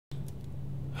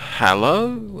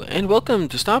Hello and welcome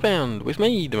to Starbound with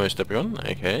me, the most everyone,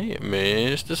 aka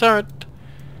MrSuryt.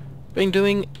 Been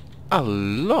doing a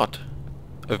lot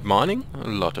of mining, a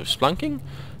lot of splunking.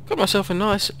 Got myself a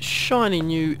nice shiny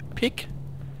new pick,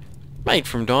 made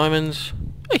from diamonds.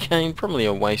 Again, probably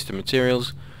a waste of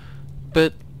materials,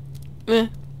 but I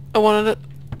wanted it,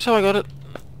 so I got it.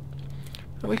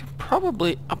 And we could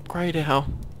probably upgrade our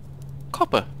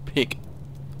copper pick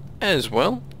as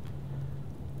well.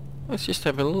 Let's just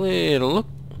have a little look.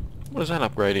 What does that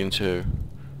upgrade into?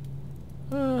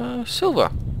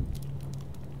 Silver.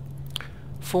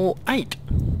 For 8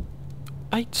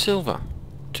 silver.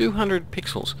 200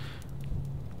 pixels.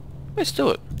 Let's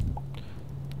do it.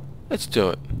 Let's do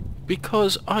it.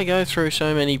 Because I go through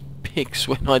so many picks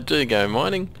when I do go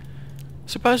mining.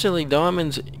 Supposedly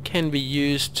diamonds can be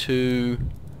used to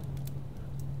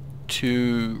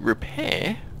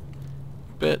repair,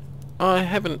 but I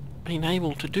haven't been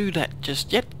able to do that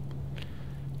just yet.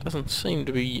 Doesn't seem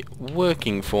to be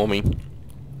working for me.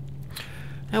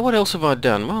 Now what else have I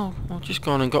done? Well, I've just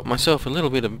gone and got myself a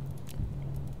little bit of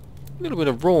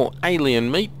raw alien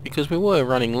meat because we were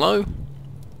running low.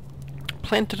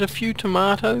 Planted a few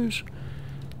tomatoes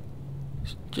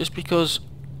just because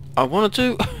I wanted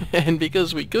to and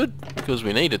because we could, because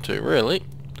we needed to really.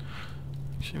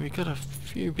 So we've got a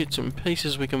few bits and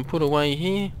pieces we can put away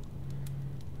here.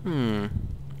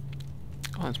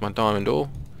 Oh, that's my diamond ore.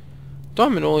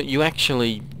 Diamond ore, you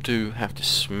actually do have to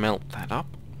smelt that up.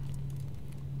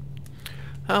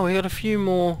 Oh, we got a few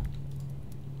more...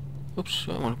 Oops,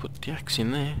 I don't want to put the axe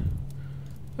in there.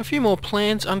 A few more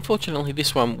plans. Unfortunately,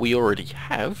 this one we already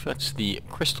have. That's the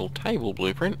crystal table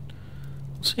blueprint.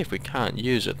 We'll see if we can't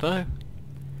use it, though.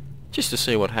 Just to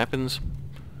see what happens.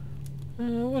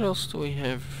 What else do we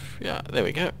have? Yeah, there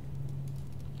we go.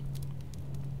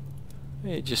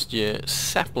 Yeah, just your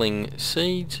sapling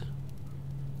seeds.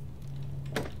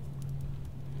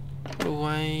 Put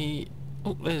away.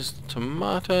 Oh, there's the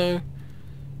tomato.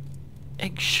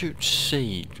 Egg shoot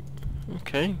seed.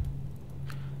 Okay.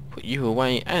 Put you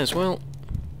away as well.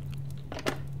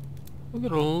 We've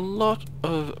got a lot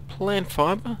of plant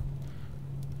fibre.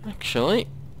 Actually,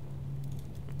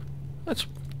 let's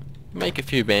make a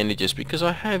few bandages because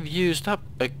I have used up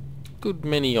a good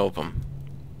many of them.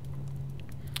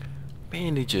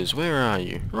 Bandages, where are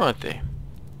you? Right there.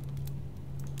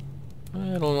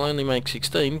 Well, it'll only make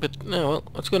 16, but no, well,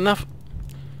 that's good enough.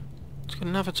 It's good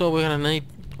enough, it's all we're going to need,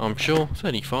 I'm sure.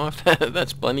 35,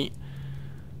 that's plenty.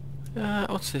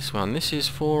 What's this one? This is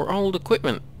for old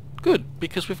equipment. Good,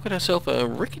 because we've got ourselves a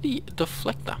rickety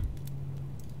deflector.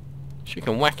 So you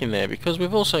can whack in there, because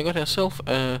we've also got ourselves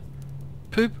a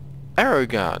poop arrow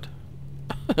guard.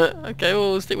 Okay,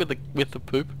 well, we'll stick with the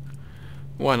poop.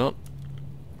 Why not?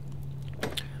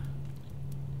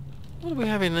 What do we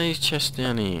have in these chests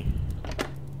down here?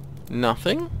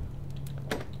 Nothing.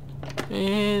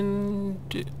 And...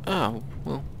 oh,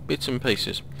 well, bits and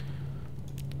pieces.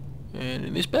 And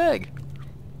in this bag,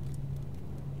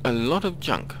 a lot of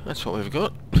junk. That's what we've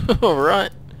got.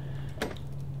 Alright.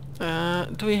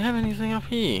 Do we have anything up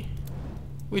here?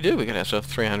 We do. We got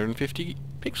ourselves 350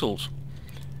 pixels.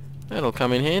 That'll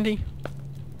come in handy.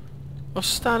 I've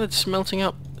started smelting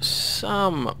up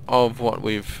some of what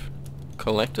we've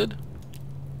collected.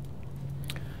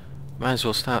 May as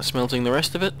well start smelting the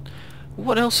rest of it.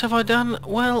 What else have I done?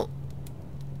 Well,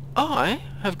 I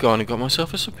have gone and got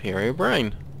myself a superior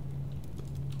brain.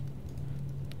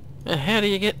 Now, how do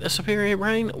you get a superior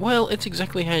brain? Well, it's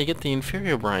exactly how you get the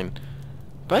inferior brain.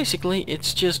 Basically,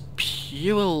 it's just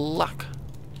pure luck.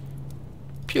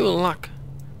 Pure luck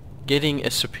getting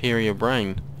a superior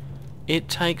brain. It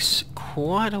takes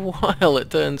quite a while,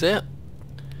 it turns out,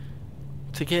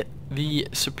 to get the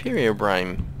superior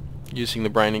brain using the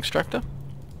brain extractor.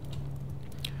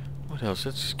 What else?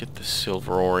 Let's get the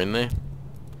silver ore in there.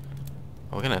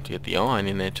 Oh, we're gonna have to get the iron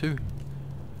in there too.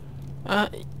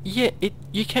 Yeah,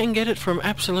 you can get it from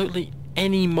absolutely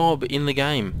any mob in the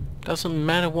game. Doesn't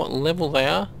matter what level they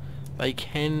are, they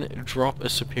can drop a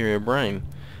superior brain.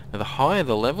 Now, the higher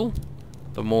the level,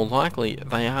 the more likely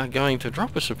they are going to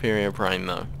drop a superior brain,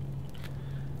 though.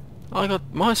 I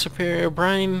got my superior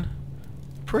brain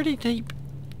pretty deep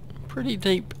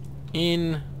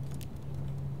in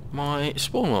my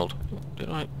spawn world. Did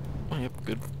I? Oh, yep,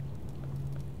 good.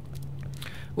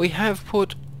 We have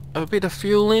put a bit of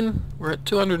fuel in. We're at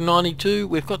 292.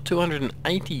 We've got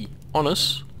 280 on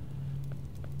us.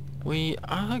 We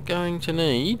are going to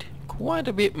need quite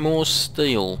a bit more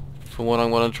steel for what I'm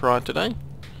going to try today.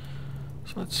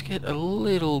 So let's get a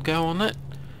little go on that.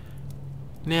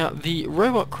 Now, the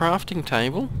robot crafting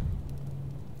table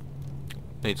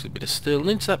needs a bit of steel,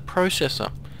 needs that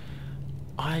processor.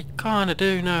 I kinda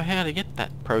do know how to get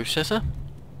that processor.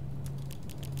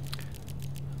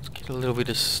 Let's get a little bit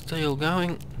of steel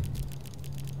going.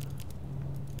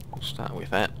 We'll start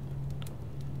with that.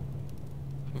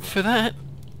 For that,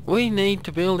 we need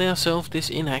to build ourselves this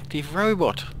inactive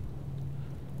robot.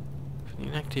 For the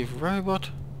inactive robot,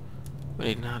 we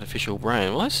need an artificial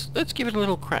brain. Well, let's give it a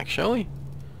little crack, shall we?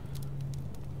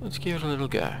 Let's give it a little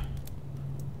go.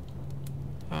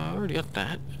 I already got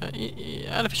that.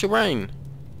 Artificial brain.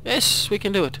 Yes, we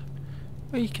can do it.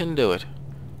 We can do it.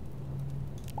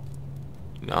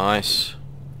 Nice.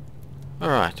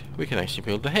 Alright, we can actually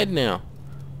build the head now.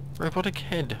 Robotic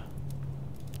head.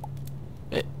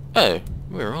 Oh,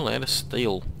 we're all out of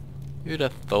steel. Who'd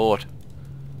have thought?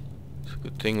 It's a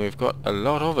good thing we've got a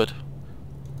lot of it.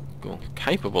 Well,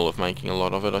 capable of making a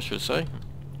lot of it, I should say.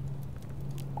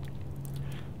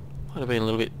 Might have been a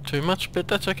little bit too much, but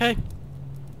that's okay.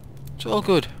 It's all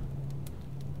good.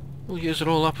 We'll use it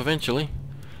all up eventually.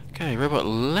 Okay, robot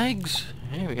legs.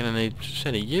 Yeah, we're going to need a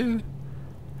set of you.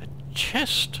 A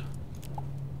chest.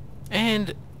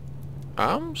 And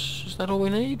arms. Is that all we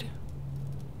need?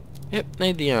 Yep,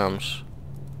 need the arms.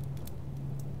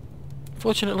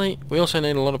 Fortunately, we also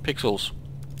need a lot of pixels.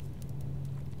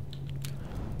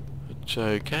 It's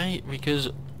okay, because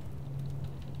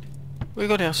we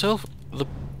got ourselves the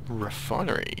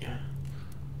refinery.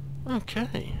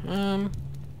 Okay, the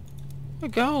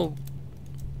gold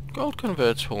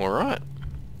converts alright.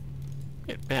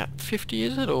 About 50,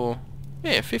 is it? Or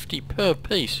yeah, 50 per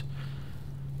piece.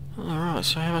 Alright,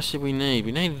 so how much did we need?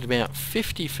 We needed about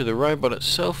 50 for the robot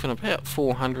itself and about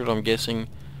 400, I'm guessing,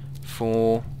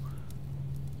 for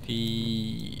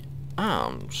the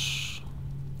arms.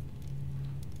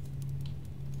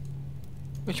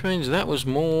 Which means that was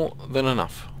more than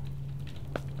enough.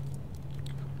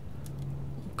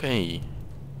 Okay.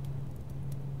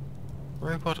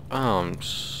 Robot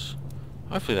arms.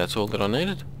 Hopefully that's all that I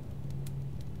needed.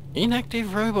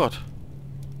 Inactive robot.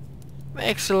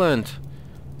 Excellent.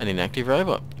 An inactive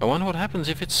robot. I wonder what happens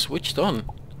if it's switched on.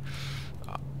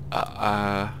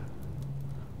 I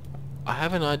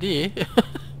have an idea.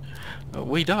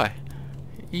 We die.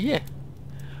 Yeah.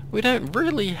 We don't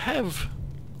really have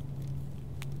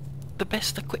the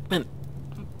best equipment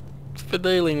for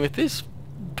dealing with this,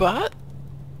 but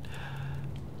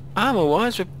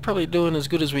armor-wise we're probably doing as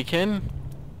good as we can.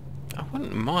 I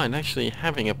wouldn't mind actually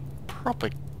having a proper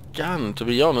gun, to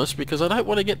be honest, because I don't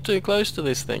want to get too close to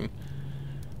this thing.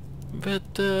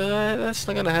 But that's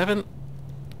not gonna happen.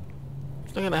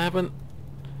 It's not gonna happen.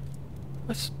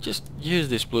 Let's just use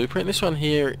this blueprint. This one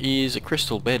here is a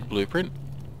crystal bed blueprint.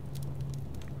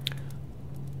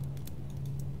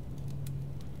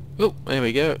 Oh, there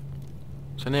we go.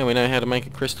 So now we know how to make a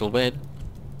crystal bed.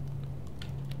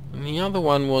 And the other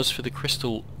one was for the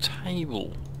crystal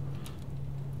table.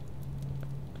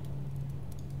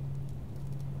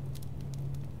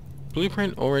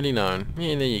 Blueprint already known.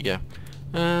 Yeah, there you go.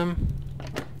 Oh,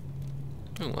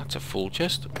 that's a full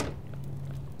chest.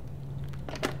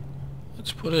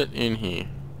 Let's put it in here.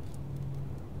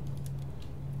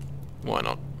 Why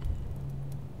not?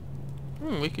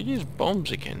 We could use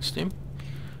bombs against him.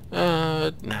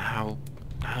 No,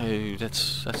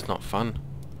 that's not fun.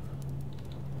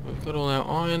 We've got all our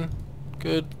iron.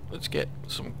 Good. Let's get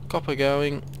some copper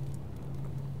going.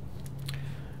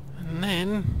 And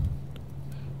then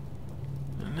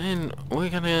we're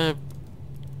gonna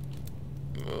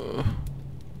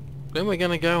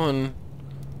go and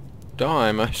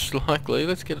die, most likely.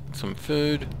 Let's get some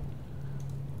food.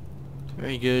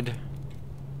 Very good.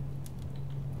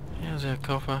 How's our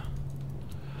copper?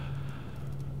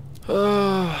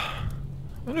 I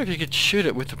wonder if you could shoot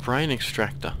it with the brain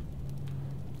extractor.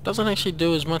 Doesn't actually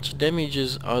do as much damage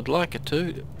as I'd like it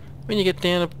to. When you get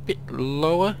down a bit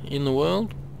lower in the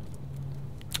world,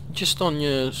 just on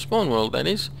your spawn world that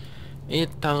is,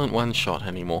 it doesn't one-shot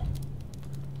anymore.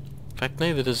 In fact,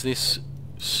 neither does this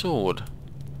sword.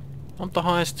 Not the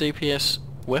highest DPS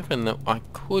weapon that I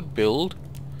could build.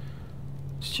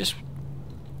 It's just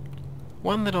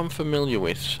one that I'm familiar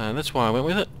with, so that's why I went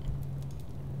with it.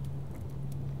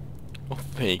 Oh,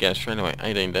 there you go, straight away,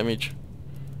 18 damage.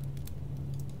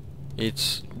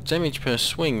 Its damage per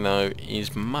swing though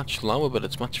is much lower, but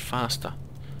it's much faster.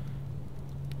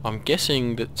 I'm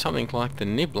guessing that something like the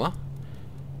Nibbler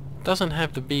doesn't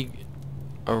have the big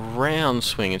around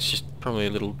swing, it's just probably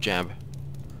a little jab.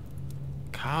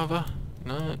 Carver?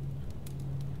 No.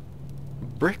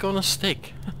 Brick on a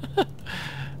stick. I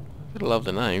love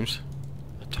the names.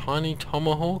 A tiny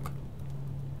tomahawk?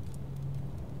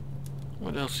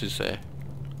 What else is there?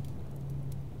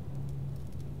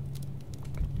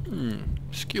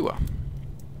 Skewer.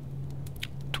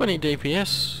 20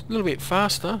 DPS, a little bit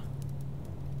faster.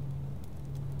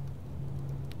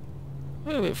 A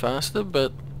little bit faster,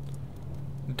 but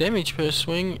damage per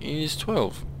swing is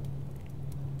 12.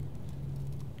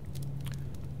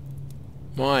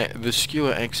 My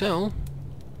Vescua XL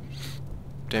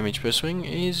damage per swing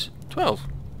is 12.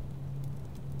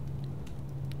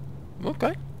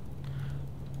 Okay.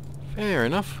 Fair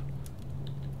enough.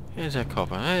 Here's our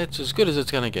copper. It's as good as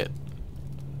it's going to get.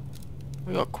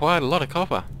 We got quite a lot of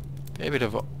copper. A bit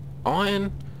of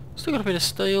iron. Still got a bit of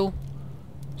steel.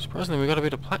 Surprisingly, we got a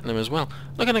bit of platinum as well.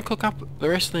 Not going to cook up the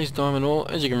rest of these diamond ore.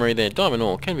 As you can read there, diamond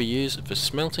ore can be used for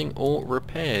smelting or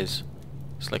repairs.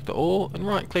 Select the ore and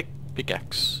right click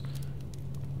pickaxe.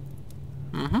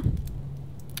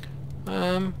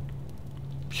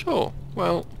 Sure.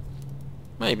 Well,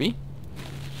 maybe.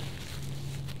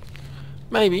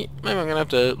 Maybe I'm going to have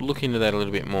to look into that a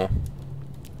little bit more.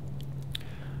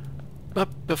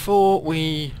 But before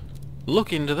we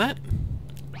look into that,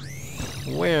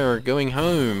 we're going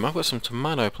home. I've got some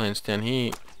tomato plants down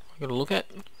here I've got to look at.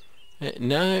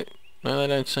 No, they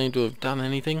don't seem to have done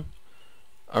anything.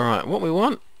 Alright, what we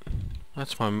want,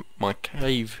 that's my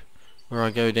cave where I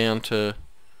go down to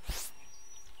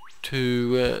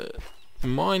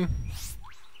mine.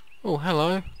 Oh,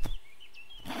 hello.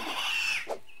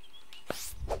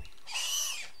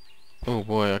 Oh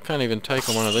boy, I can't even take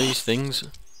on one of these things.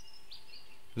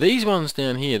 These ones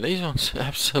down here, these ones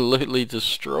absolutely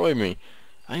destroy me.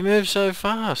 They move so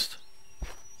fast.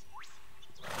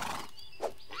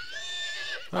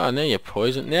 Oh, now you're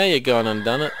poisoned. Now you're gone and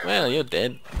done it. Well, you're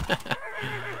dead.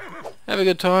 Have a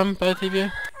good time, both of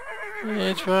you. Yeah,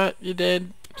 that's right, you're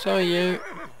dead. So are you.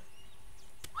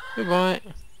 Goodbye.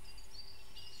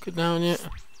 Good knowing you.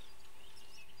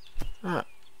 Alright.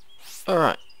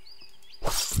 Alright.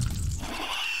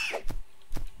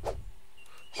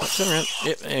 Turn around.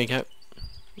 Yep, there you go.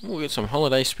 We'll get some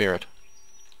holiday spirit.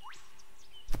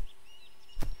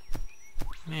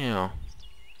 Now.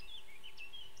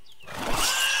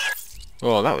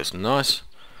 Oh, that was nice.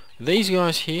 These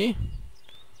guys here,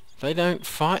 they don't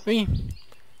fight me,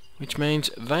 which means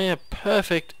they are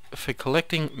perfect for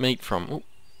collecting meat from. Ooh.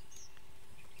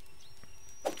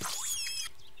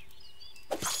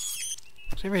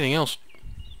 So everything else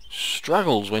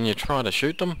struggles when you try to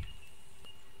shoot them.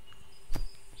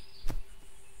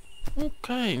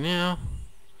 Okay, now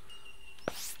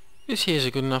this here's a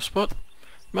good enough spot.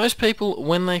 Most people,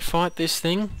 when they fight this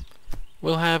thing,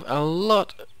 will have a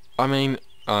lot. I mean,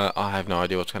 I have no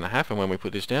idea what's going to happen when we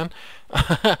put this down.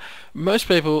 Most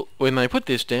people, when they put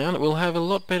this down, will have a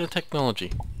lot better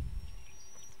technology,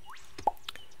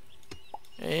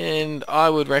 and I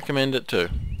would recommend it too.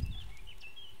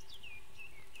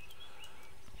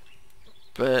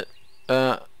 But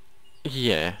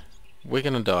yeah, we're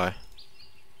gonna die.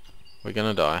 We're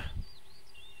gonna die.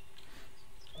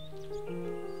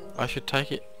 I should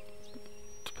take it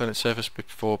to planet's surface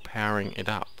before powering it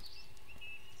up.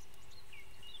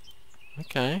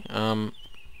 Okay,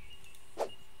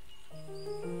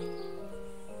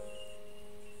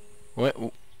 where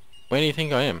do you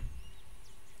think I am?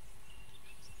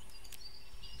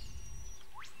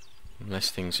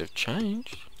 Unless things have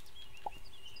changed.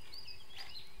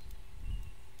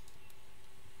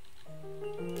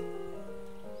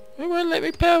 It won't let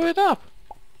me power it up.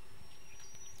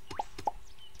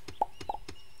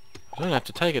 I don't have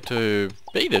to take it to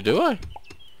beta, do I?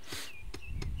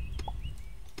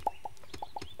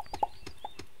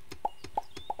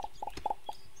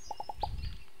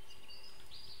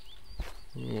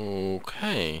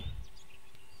 Okay.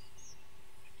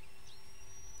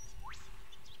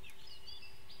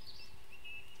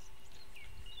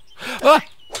 Ah!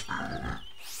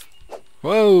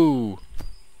 Whoa!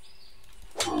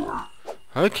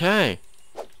 Okay.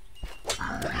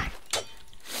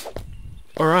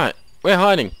 Alright, we're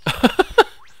hiding.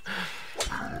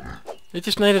 It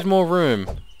just needed more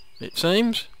room, it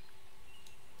seems.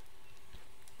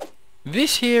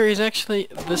 This here is actually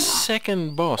the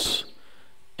second boss,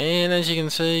 and as you can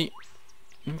see,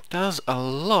 it does a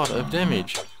lot of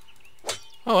damage.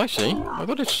 Oh, actually, I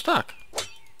got it stuck.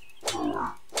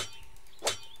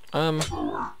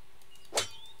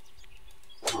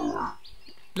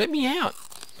 Let me out,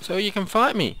 so you can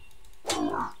fight me.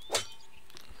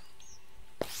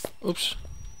 Oops.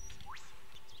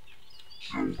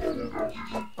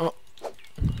 Oh.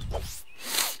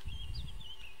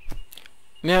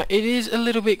 Now, it is a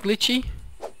little bit glitchy,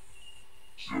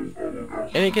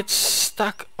 and it gets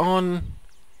stuck on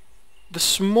the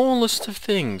smallest of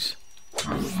things,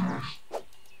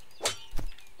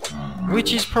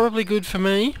 which is probably good for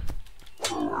me.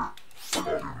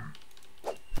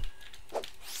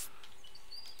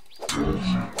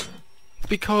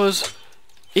 because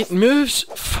it moves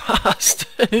fast.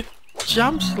 It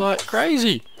jumps like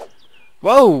crazy.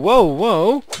 Whoa, whoa,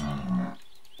 whoa.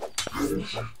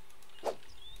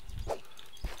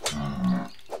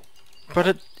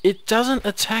 But it doesn't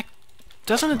attack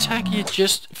you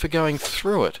just for going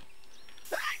through it.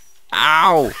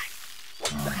 Ow!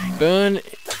 Burn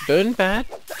bad.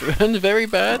 Burn very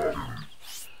bad.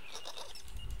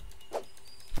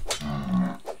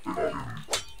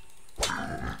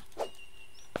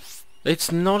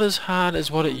 It's not as hard as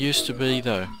what it used to be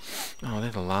though. Oh, they're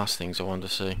the last things I wanted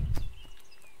to see.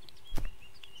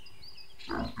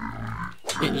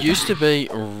 It used to be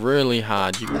really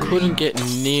hard. You couldn't get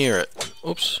near it.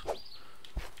 Oops.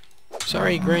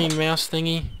 Sorry, green mouse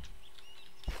thingy.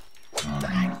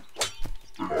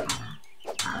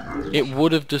 It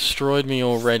would have destroyed me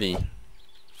already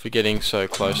for getting so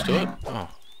close to it. Oh.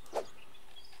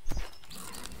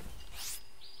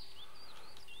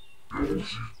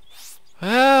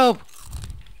 Help!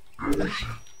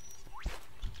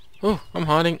 Oh, I'm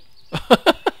hiding.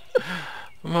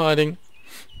 I'm hiding.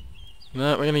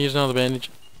 No, we're going to use another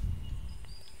bandage.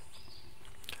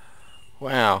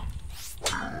 Wow.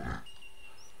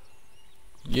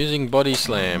 Using body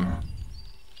slam.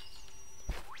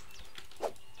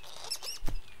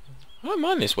 I don't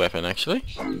mind this weapon, actually.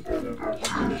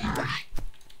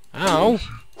 Ow!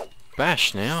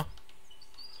 Bash now.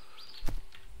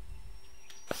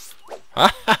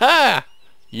 Ha ha ha!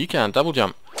 You can't double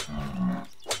jump.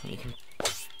 You can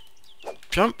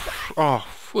jump. Oh,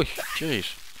 whoosh,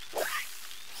 jeez.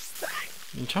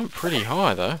 You can jump pretty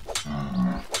high though.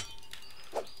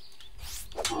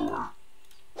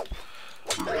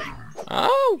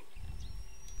 Oh!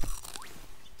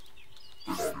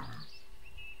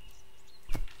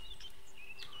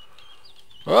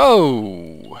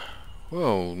 Whoa!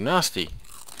 Whoa, nasty.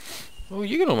 Oh,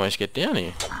 you can almost get down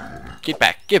here. Get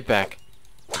back, get back.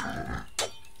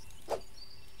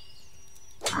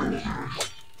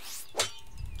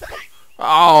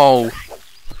 Oh!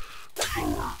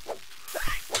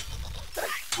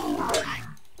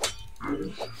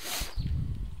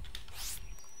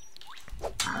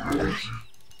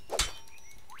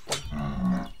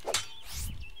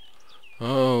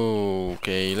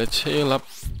 Okay, let's heal up.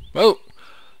 Oh!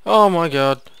 Oh my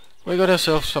god. We got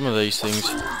ourselves some of these things.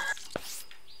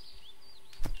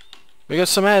 We got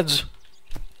some ads.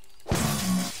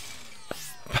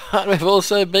 But we've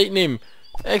also beaten him.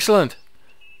 Excellent.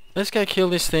 Let's go kill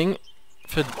this thing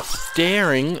for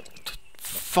daring to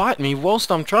fight me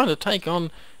whilst I'm trying to take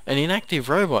on an inactive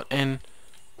robot. And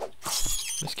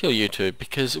let's kill you two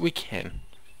because we can.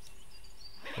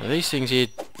 Now, these things here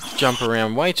jump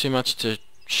around way too much to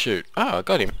shoot. Oh, I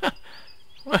got him.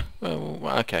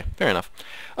 Well, okay, fair enough.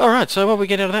 Alright, so what we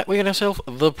get out of that? We get ourselves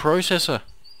the processor.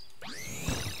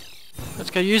 Let's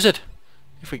go use it.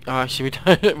 If we, actually,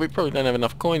 we probably don't have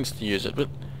enough coins to use it, but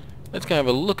let's go have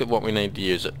a look at what we need to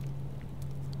use it.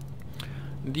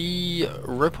 The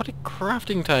robotic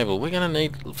crafting table. We're going to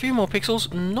need a few more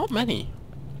pixels, not many.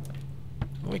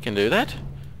 We can do that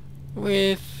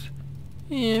with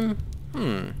him.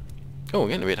 Oh, we're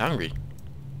getting a bit hungry.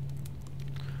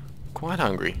 Quite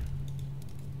hungry.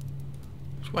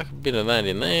 Let's whack a bit of that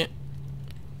in there.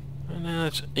 And now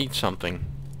let's eat something.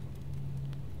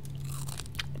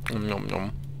 Nom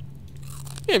nom.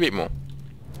 Yeah, a bit more.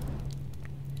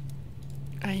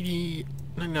 80,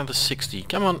 another 60.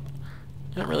 Come on.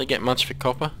 You don't really get much for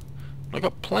copper. I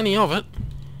got plenty of it.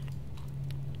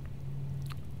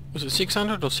 Was it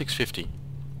 600 or 650?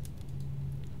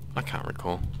 I can't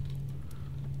recall.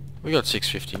 We got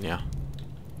 650 now.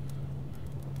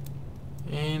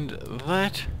 And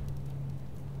that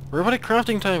robotic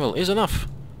crafting table is enough.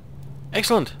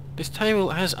 Excellent. This table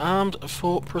has armed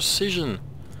for precision.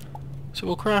 So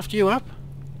we'll craft you up.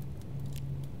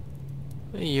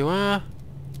 There you are.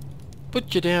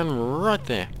 Put you down right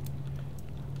there.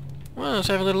 Well, let's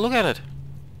have a little look at it.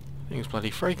 Thing's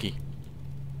bloody freaky.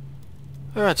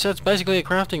 Alright, so it's basically a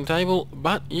crafting table,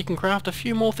 but you can craft a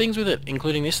few more things with it,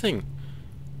 including this thing.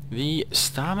 The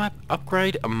Star Map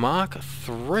Upgrade Mark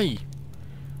III.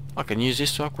 I can use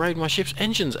this to upgrade my ship's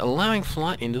engines, allowing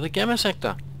flight into the Gamma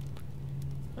sector.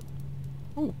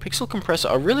 Oh, pixel compressor.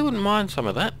 I really wouldn't mind some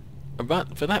of that.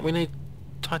 But for that we need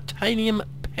titanium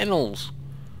panels.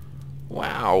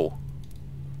 Wow.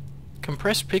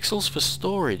 Compressed pixels for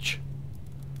storage.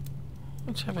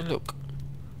 Let's have a look.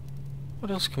 What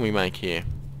else can we make here?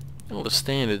 All the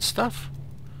standard stuff.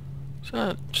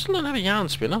 So, just learn how to yarn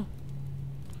spinner.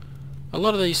 A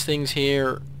lot of these things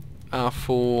here are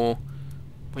for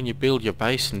when you build your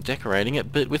base and decorating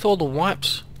it, but with all the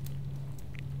wipes,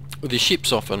 the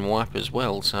ships often wipe as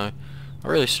well, so I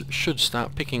really should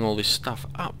start picking all this stuff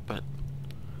up, but...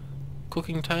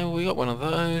 Cooking table, we got one of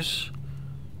those.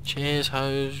 Chairs,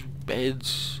 hose,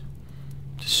 beds,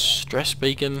 distress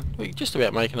beacon. We could just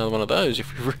about make another one of those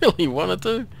if we really wanted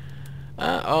to.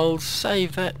 I'll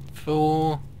save that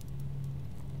for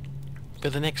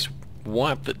the next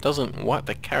wipe that doesn't wipe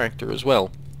the character as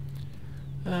well.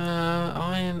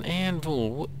 Iron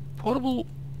anvil, portable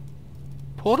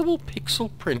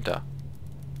pixel printer.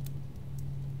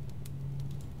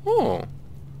 Oh.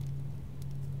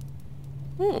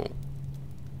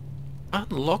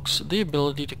 Unlocks the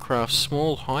ability to craft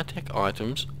small high-tech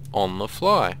items on the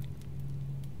fly.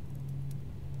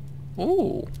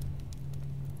 Ooh.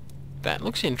 That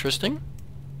looks interesting.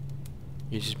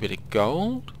 Uses a bit of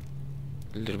gold,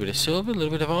 a little bit of silver, a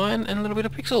little bit of iron, and a little bit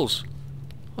of pixels.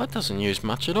 Well, that doesn't use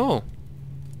much at all.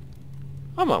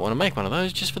 I might want to make one of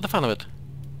those just for the fun of it.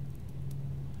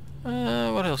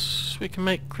 What else? We can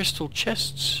make crystal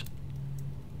chests.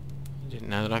 I didn't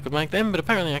know that I could make them, but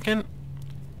apparently I can.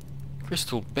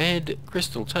 Crystal bed,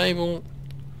 crystal table.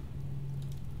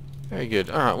 Very good.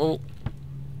 Alright, well,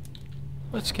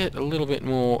 let's get a little bit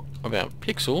more about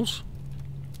pixels.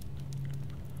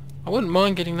 I wouldn't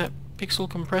mind getting that pixel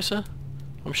compressor.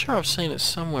 I'm sure I've seen it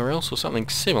somewhere else or something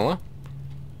similar.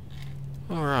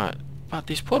 Alright, but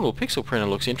this portable pixel printer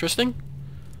looks interesting.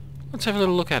 Let's have a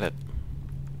little look at it.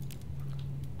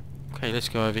 Okay, let's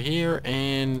go over here,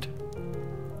 and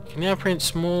you can now print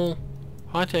small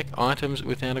high-tech items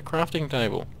without a crafting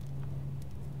table.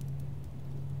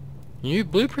 New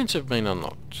blueprints have been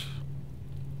unlocked.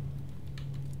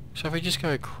 So if we just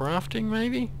go crafting,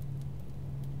 maybe?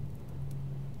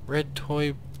 Red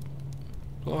toy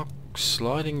block,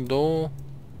 sliding door,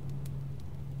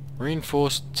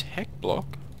 reinforced tech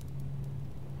block.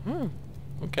 Oh,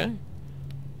 okay.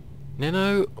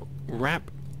 Nano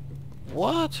wrap.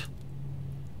 What?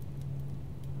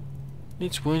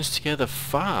 Knits wounds together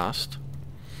fast.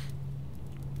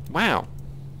 Wow.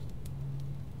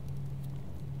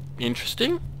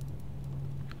 Interesting.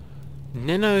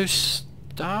 Nano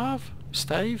stove.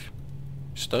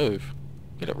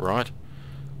 Get it right.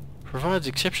 Provides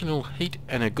exceptional heat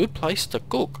and a good place to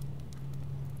cook.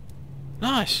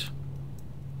 Nice.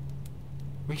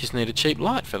 We just need a cheap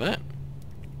light for that.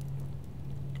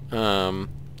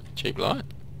 Cheap light?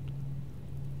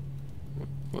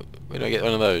 Where do I get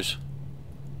one of those?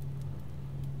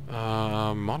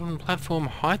 Modern platform,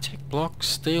 high-tech block,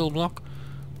 steel block,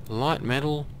 light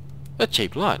metal. A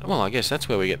cheap light. Well, I guess that's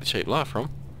where we get the cheap light from.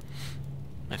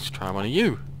 Let's try one of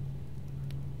you.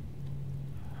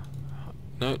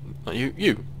 No, not you.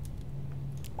 You.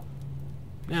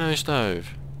 Nano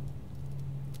stove.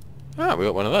 Ah, we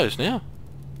got one of those now.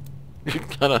 I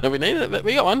don't know if we need it, but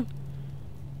we got one.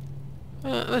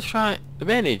 Let's try the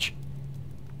bandage.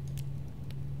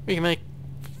 We can make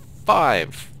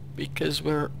 5 because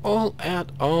we're all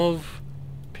out of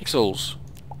pixels.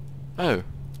 Oh.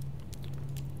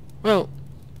 Well,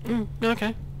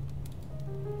 okay.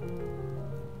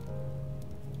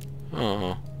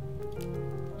 Oh.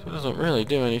 So it doesn't really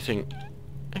do anything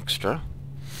extra.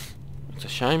 It's a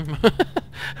shame.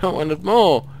 I wanted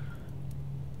more.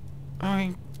 I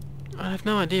mean, I have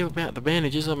no idea about the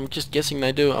bandages. I'm just guessing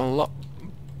they do a lot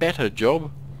better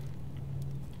job.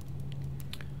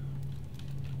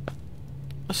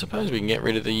 I suppose we can get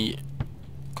rid of the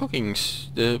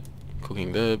the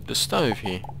stove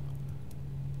here.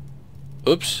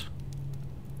 Oops.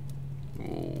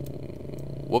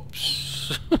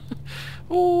 Whoops.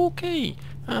 Okay.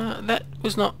 That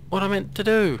was not what I meant to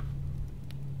do.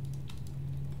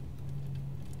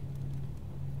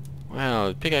 Wow,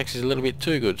 the pickaxe is a little bit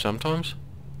too good sometimes.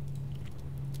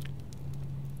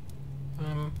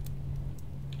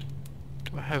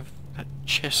 Do I have that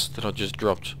chest that I just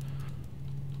dropped?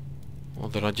 Or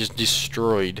that I just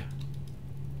destroyed?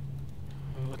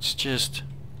 Let's just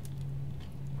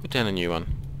put down a new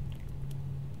one.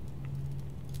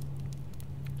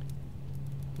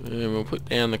 And we'll put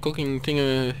down the cooking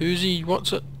thing-a-hoozy.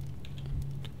 What's it?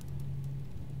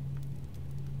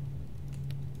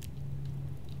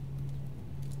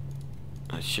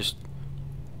 Let's just...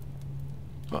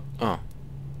 Oh.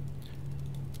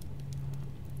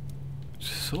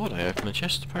 Thought I opened the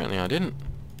chest. Apparently I didn't.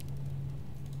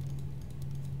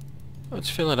 Let's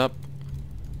fill it up.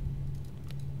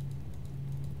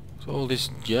 So all this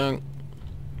junk...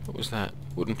 What was that?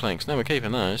 Wooden planks. No, we're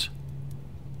keeping those.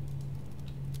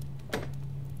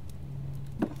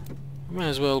 Might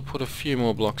as well put a few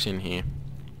more blocks in here.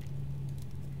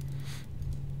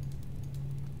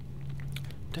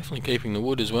 Definitely keeping the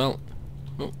wood as well.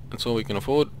 Oh, that's all we can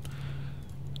afford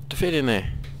to fit in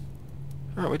there.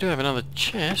 Alright, we do have another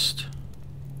chest.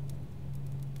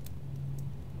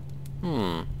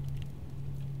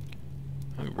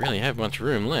 really have much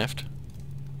room left.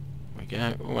 There we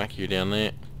go. We'll whack you down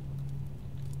there.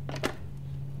 Put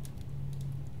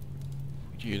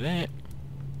you there.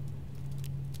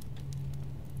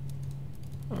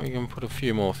 We can put a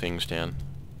few more things down.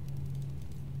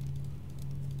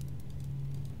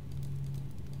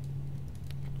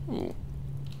 Ooh.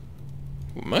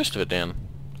 Most of it down.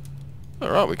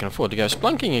 Alright, we can afford to go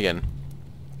splunking again.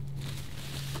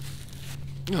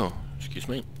 Oh, excuse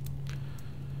me.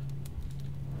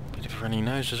 Bit of a runny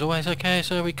nose is always okay,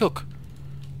 so we cook.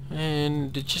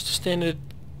 And it's just a standard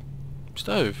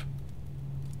stove.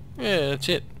 Yeah, that's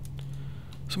it.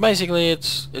 So basically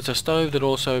it's a stove that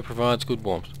also provides good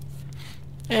warmth.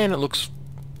 And it looks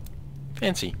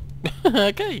fancy.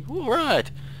 Okay,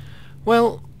 alright.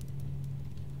 Well,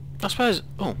 I suppose...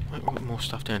 Oh, more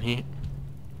stuff down here.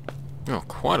 Oh,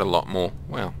 quite a lot more.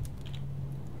 Wow.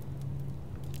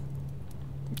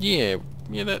 Yeah,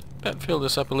 that filled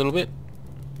us up a little bit.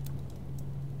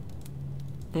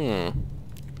 Oh,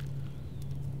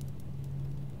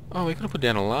 we could have put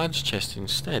down a large chest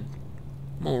instead.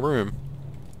 More room.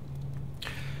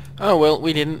 Oh well,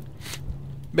 we didn't.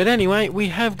 But anyway, we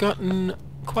have gotten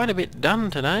quite a bit done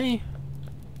today.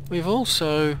 We've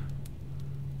also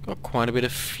got quite a bit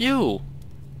of fuel.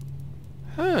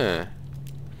 Huh.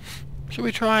 Should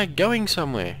we try going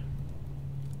somewhere?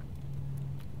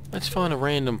 Let's find a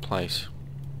random place.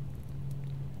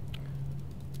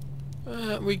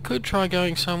 We could try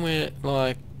going somewhere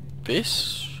like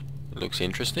this. It looks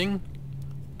interesting.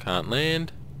 Can't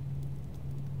land.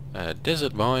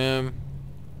 Desert biome.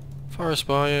 Forest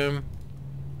biome.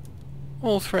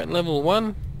 All threat level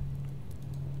 1.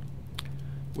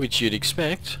 Which you'd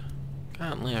expect.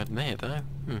 Can't land there though.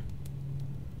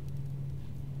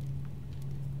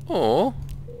 Or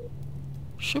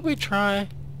should we try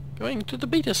going to the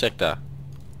beta sector?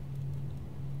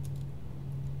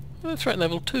 Threat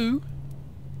level 2.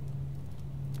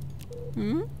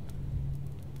 Ooh.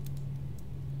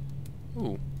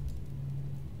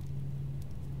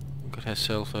 Got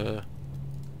herself a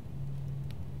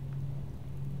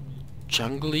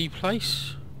jungly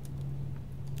place?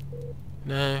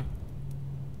 No.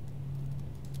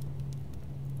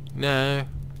 No.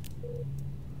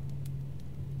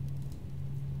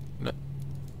 No.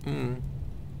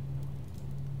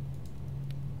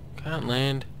 Can't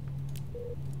land.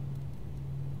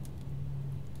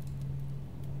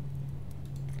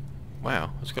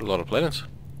 Wow, it's got a lot of planets.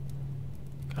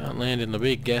 Can't land in the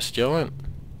big gas giant.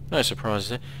 No surprise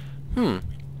there.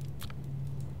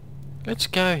 Let's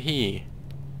go here.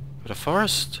 Got a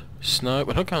forest, snow.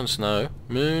 We're not going snow.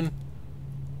 Moon,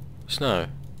 snow.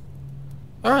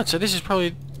 Alright, so this is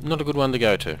probably not a good one to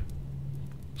go to.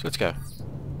 So let's go.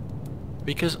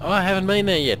 Because I haven't been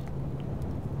there yet.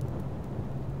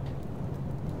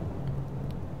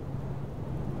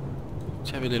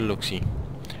 Let's have a little look-see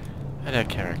at our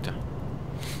character.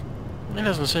 He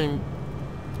doesn't seem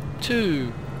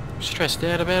too stressed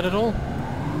out about it all.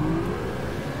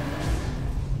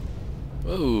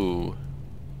 Whoa.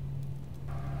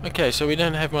 Okay, so we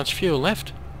don't have much fuel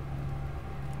left.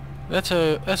 That's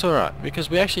alright, because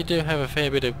we actually do have a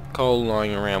fair bit of coal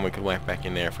lying around we could whack back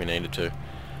in there if we needed to.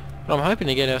 But I'm hoping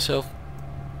to get ourselves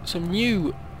some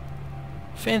new,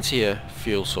 fancier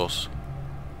fuel source.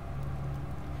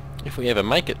 If we ever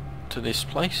make it to this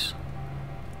place.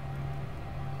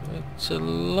 It's a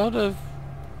lot of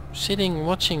sitting,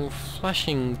 watching,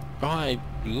 flashing by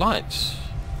lights.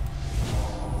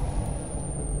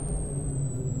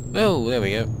 Oh, there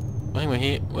we go. Hey, we're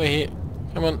here. We're here.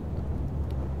 Come on.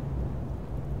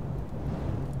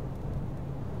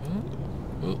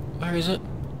 Oh, where is it?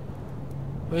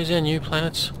 Where's our new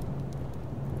planets?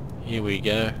 Here we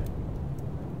go.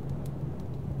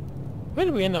 Where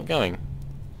did we end up going?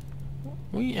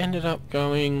 We ended up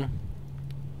going...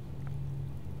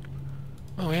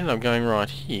 Oh, we ended up going right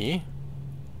here.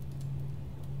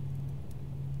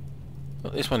 Oh,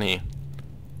 this one here.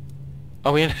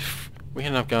 Oh, we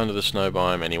ended up going to the snow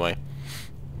biome anyway.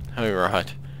 Oh,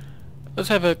 right. Let's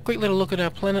have a quick little look at our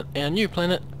planet, our new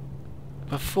planet,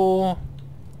 before...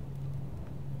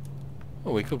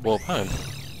 Oh, we could warp home.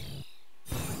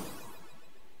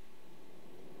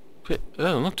 It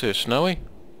doesn't look too snowy.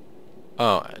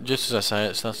 Oh, just as I say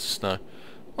it starts to snow.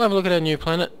 We'll have a look at our new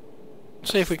planet.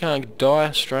 See if we can't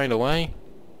die straight away.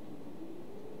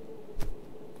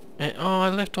 And, oh, I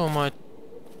left all my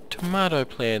tomato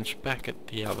plants back at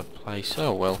the other place.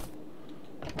 Oh well.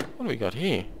 What do we got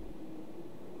here?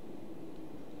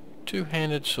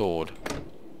 Two-handed sword.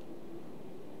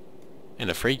 And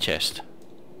a free chest.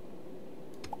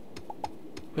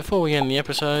 Before we end the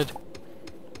episode,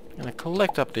 I'm going to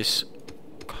collect up this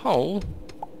coal.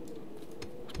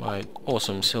 my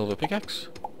awesome silver pickaxe.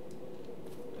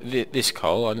 This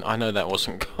coal, I know that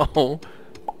wasn't coal.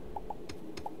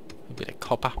 A bit of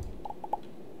copper.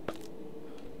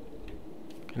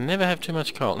 Can never have too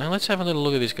much coal. Now let's have a little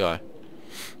look at this guy.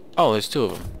 Oh, there's two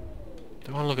of them.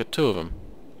 Do I want to look at two of them?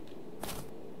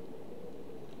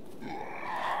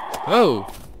 Oh!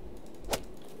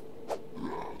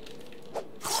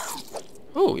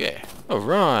 Oh, yeah.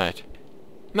 Alright.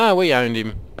 No, we owned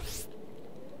him.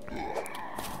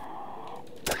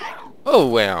 Oh,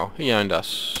 wow. He owned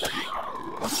us.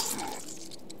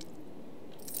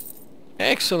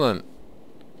 Excellent.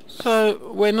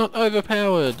 So, we're not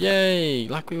overpowered. Yay!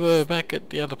 Like we were back at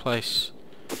the other place.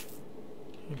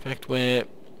 In fact, we're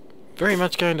very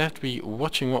much going to have to be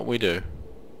watching what we do.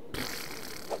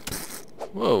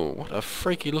 Whoa, what a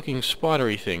freaky looking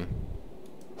spidery thing.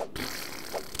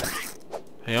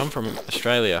 Hey, I'm from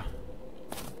Australia.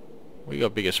 We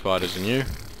got bigger spiders than you.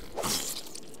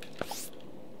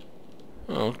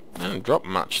 Well, they don't drop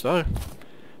much though.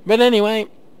 But anyway,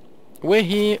 we're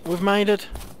here, we've made it.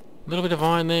 A little bit of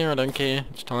iron there, I don't care.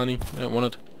 It's tiny, I don't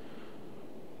want it.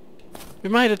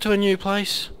 We've made it to a new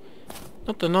place.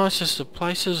 Not the nicest of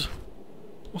places.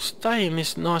 We'll stay in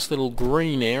this nice little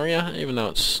green area, even though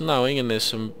it's snowing and there's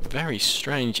some very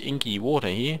strange inky water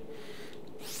here.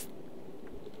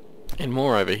 And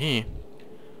more over here.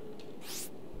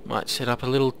 Might set up a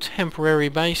little temporary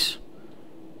base.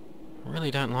 I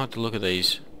really don't like the look of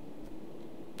these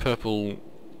purple,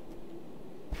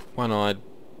 one-eyed,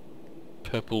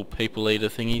 purple people eater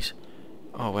thingies.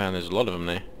 Oh wow, there's a lot of them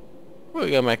there. We'll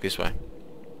go back this way.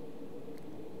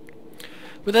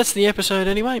 But that's the episode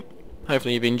anyway.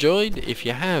 Hopefully you've enjoyed. If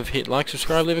you have, hit like,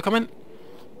 subscribe, leave a comment.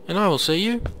 And I will see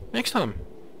you next time.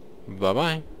 Bye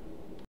bye.